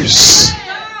conquerors.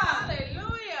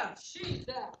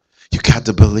 You got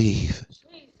to believe.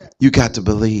 You got to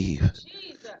believe.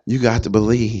 You got to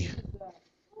believe.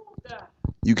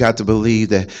 You got to believe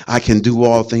that I can do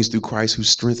all things through Christ who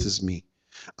strengthens me.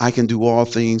 I can do all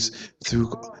things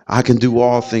through, I can do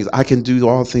all things. I can do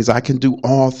all things. I can do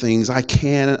all things. I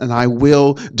can and I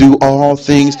will do all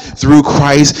things through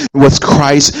Christ, with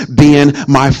Christ being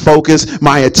my focus,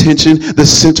 my attention, the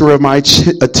center of my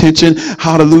attention.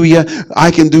 Hallelujah.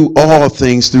 I can do all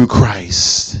things through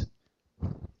Christ.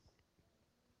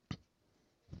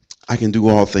 I can do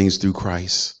all things through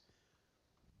Christ.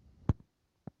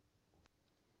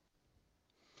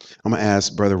 I'm going to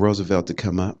ask Brother Roosevelt to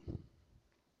come up.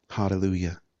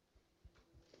 Hallelujah.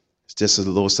 It's just a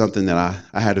little something that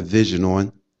I had a vision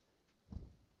on.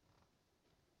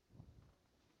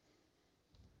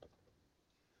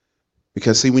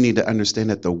 Because, see, we need to understand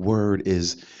that the word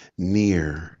is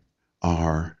near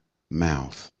our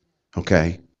mouth.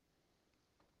 Okay?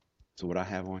 So what I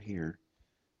have on here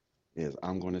is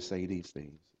I'm going to say these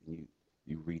things.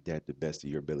 You read that the best of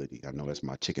your ability. I know that's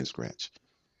my chicken scratch.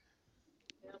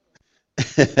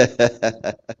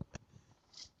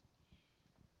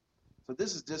 So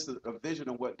this is just a vision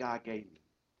of what God gave me.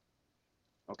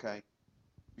 Okay?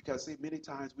 Because, see, many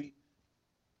times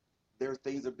there are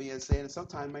things that are being said, and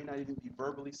sometimes it may not even be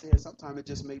verbally said. Sometimes it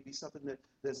just may be something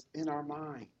that's in our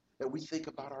mind that we think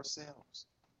about ourselves.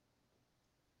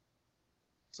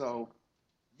 So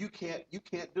you can't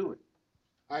do it.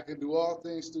 I can do all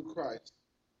things through Christ.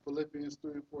 Philippians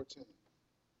 3:14.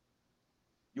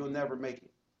 You'll never make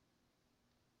it.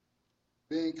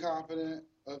 Being confident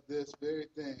of this very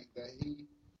thing, that he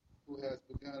who has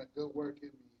begun a good work in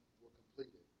me will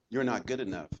complete it. You're not good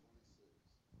enough.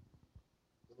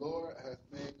 The Lord has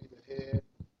made me the head,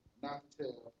 not the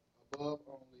tail, above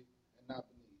only and not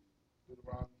beneath.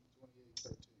 Deuteronomy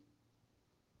 28:13.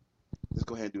 Let's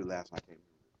go ahead and do the last one. I can't remember.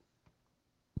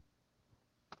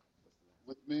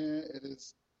 With men it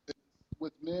is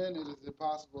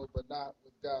impossible, but not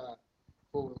with God.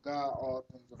 For with God all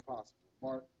things are possible.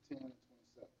 Mark 10:27.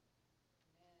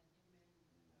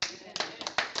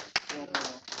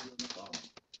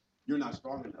 You're not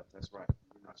strong enough. That's right.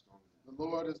 You're not strong enough. The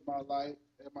Lord is my light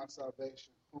and my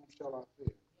salvation. Whom shall I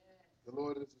fear? The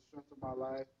Lord is the strength of my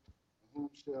life. And whom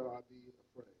shall I be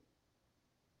afraid?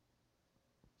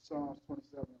 Psalms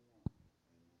 27:1.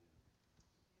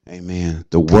 Amen.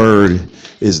 The word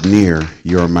is near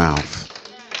your mouth.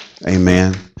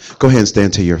 Amen. Go ahead and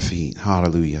stand to your feet.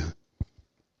 Hallelujah.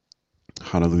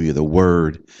 Hallelujah. The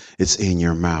word, it's in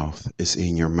your mouth. It's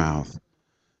in your mouth.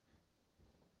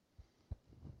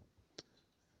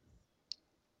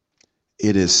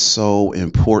 It is so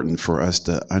important for us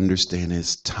to understand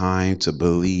it's time to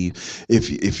believe.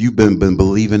 If you've been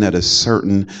believing at a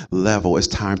certain level, it's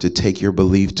time to take your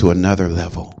belief to another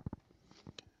level.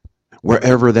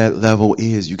 Wherever that level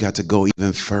is, you got to go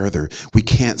even further. We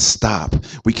can't stop.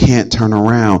 We can't turn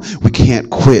around. We can't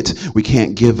quit. We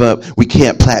can't give up. We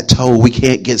can't plateau. We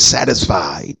can't get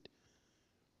satisfied.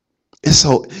 And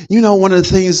so, one of the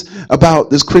things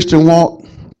about this Christian walk,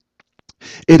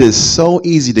 it is so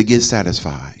easy to get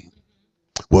satisfied.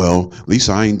 Well, at least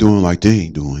I ain't doing like they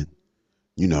ain't doing.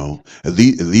 At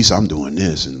least I'm doing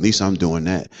this, and at least I'm doing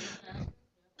that.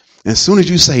 As soon as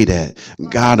you say that,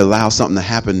 God allows something to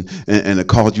happen and it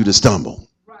calls you to stumble.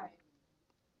 Right.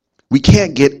 We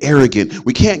can't get arrogant.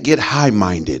 We can't get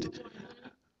high-minded.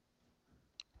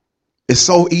 It's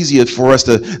so easy for us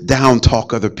to down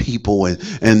talk other people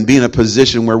and be in a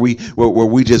position where we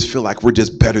just feel like we're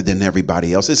just better than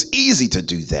everybody else. It's easy to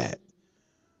do that.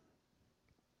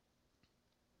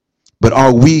 But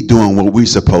are we doing what we're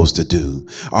supposed to do?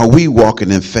 Are we walking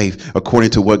in faith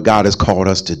according to what God has called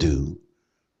us to do?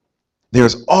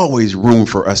 There's always room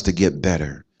for us to get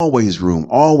better. Always room,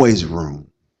 always room.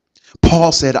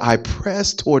 Paul said, I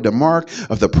press toward the mark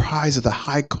of the prize of the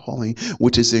high calling,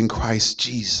 which is in Christ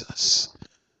Jesus.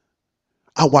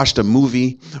 I watched a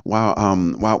movie while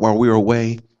we were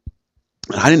away.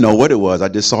 I didn't know what it was. I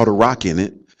just saw The Rock in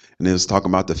it. And it was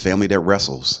talking about the family that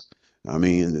wrestles. I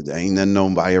mean, ain't nothing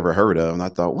nobody ever heard of. And I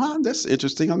thought, wow, that's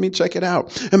interesting. Let me check it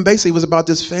out. And basically it was about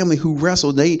this family who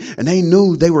wrestled. They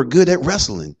knew they were good at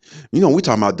wrestling. We're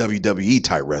talking about WWE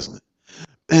type wrestling.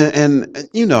 And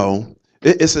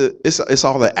it's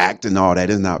all the act and all that.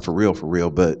 It's not for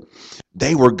real. But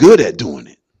they were good at doing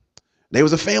it. There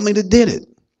was a family that did it.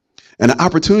 And an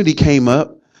opportunity came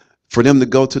up for them to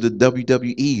go to the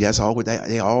WWE. That's all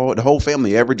the whole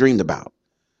family ever dreamed about.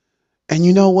 And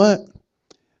you know what?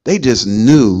 They just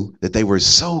knew that they were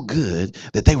so good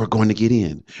that they were going to get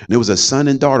in. And it was a son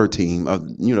and daughter team of,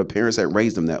 parents that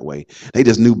raised them that way. They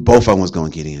just knew both of them was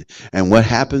going to get in. And what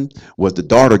happened was the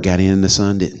daughter got in and the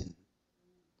son didn't.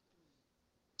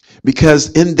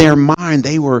 Because in their mind,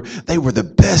 they were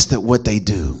the best at what they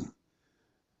do.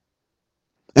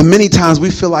 And many times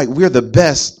we feel like we're the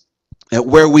best at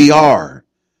where we are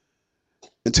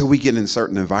until we get in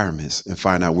certain environments and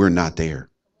find out we're not there.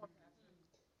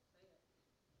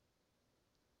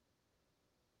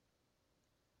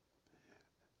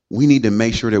 We need to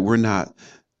make sure that we're not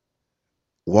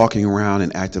walking around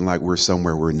and acting like we're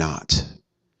somewhere we're not.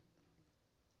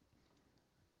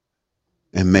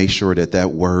 And make sure that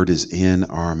that word is in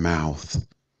our mouth.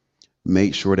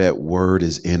 Make sure that word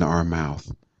is in our mouth.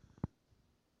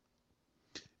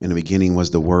 In the beginning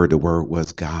was the word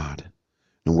was God.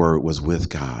 The word was with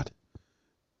God.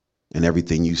 And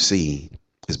everything you see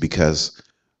is because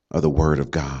of the word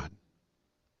of God.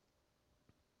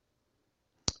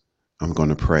 I'm going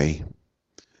to pray.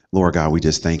 Lord God, we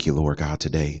just thank you, Lord God,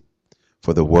 today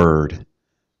for the word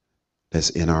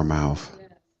that's in our mouth.